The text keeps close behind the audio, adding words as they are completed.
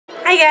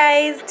Hi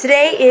guys!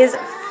 Today is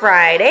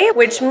Friday,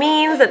 which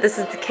means that this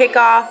is the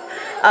kickoff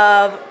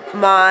of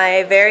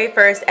my very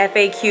first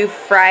FAQ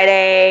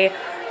Friday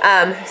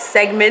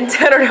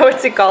segment. I don't know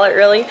what to call it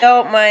really.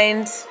 Don't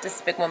mind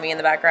Despicable Me in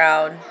the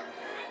background.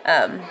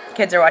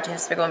 Kids are watching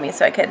Despicable Me,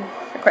 so I could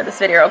record this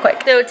video real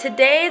quick. So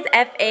today's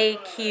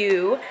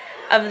FAQ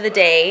of the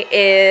day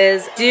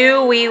is,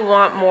 do we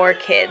want more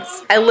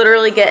kids? I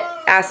literally get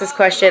asked this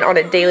question on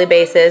a daily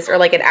basis or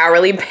like an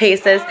hourly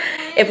basis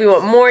if we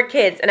want more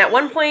kids. And at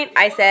one point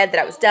I said that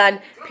I was done,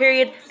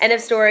 period, end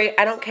of story.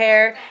 I don't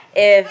care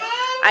if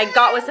I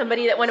got with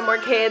somebody that wanted more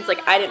kids,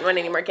 like I didn't want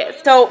any more kids.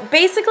 So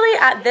basically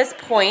at this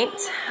point,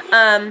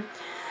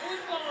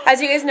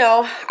 as you guys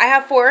know, I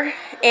have 4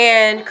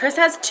 and Chris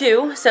has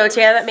 2, so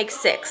together that makes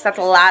 6. That's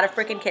a lot of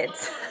freaking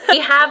kids. We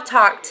have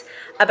talked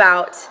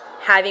about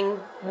having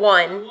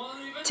 1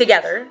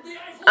 together,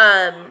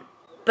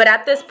 but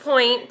at this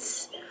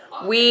point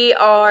we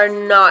are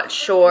not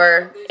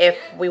sure if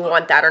we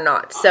want that or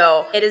not.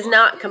 So it is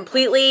not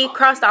completely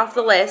crossed off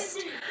the list,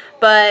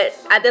 but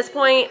at this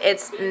point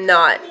it's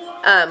not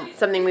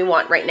something we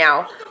want right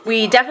now.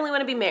 We definitely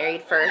want to be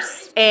married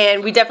first,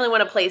 and we definitely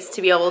want a place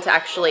to be able to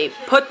actually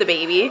put the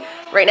baby.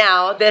 Right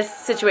now this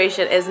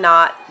situation is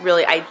not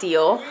really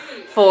ideal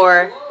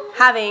for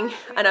having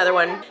another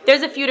one.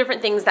 There's a few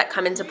different things that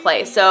come into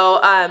play. So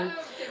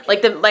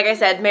like I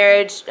said,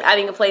 marriage,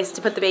 having a place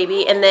to put the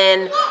baby, and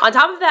then on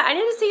top of that I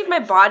need to see if my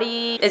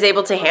body is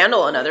able to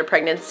handle another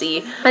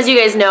pregnancy. As you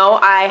guys know,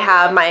 I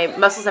have my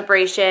muscle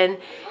separation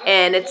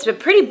and it's a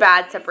pretty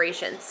bad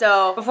separation.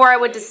 So before I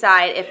would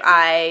decide if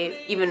I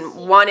even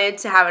wanted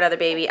to have another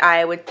baby,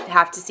 I would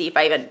have to see if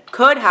I even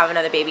could have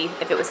another baby,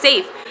 if it was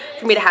safe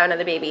for me to have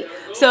another baby.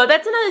 So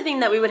that's another thing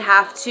that we would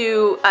have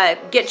to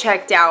get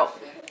checked out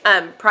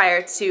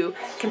prior to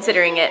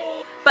considering it.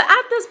 But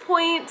at this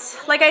point,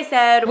 like I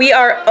said, we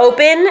are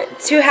open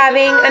to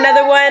having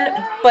another one,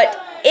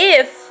 but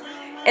if,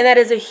 and that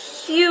is a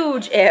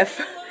huge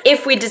if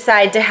we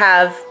decide to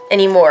have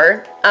any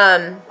more,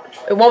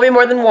 it won't be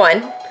more than 1,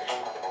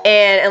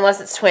 and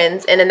unless it's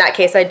twins, and in that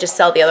case I'd just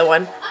sell the other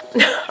one.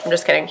 I'm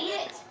just kidding,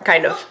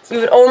 kind of. We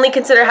would only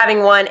consider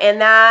having 1,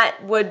 and that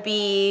would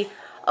be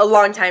a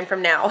long time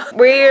from now.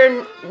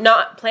 We're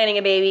not planning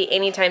a baby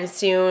anytime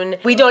soon.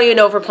 We don't even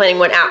know if we're planning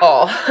one at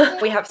all.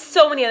 We have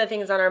so many other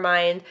things on our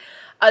mind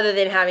other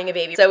than having a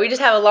baby. So we just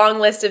have a long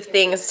list of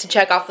things to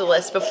check off the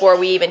list before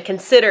we even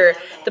consider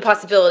the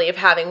possibility of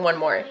having one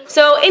more.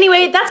 So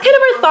anyway, that's kind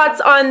of our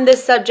thoughts on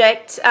this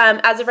subject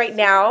as of right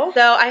now.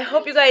 So I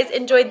hope you guys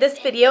enjoyed this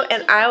video,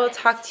 and I will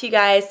talk to you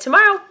guys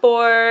tomorrow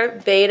for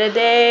Veda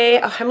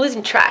day. Oh, I'm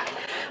losing track.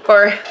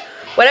 For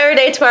whatever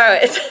day tomorrow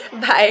is.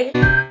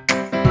 Bye.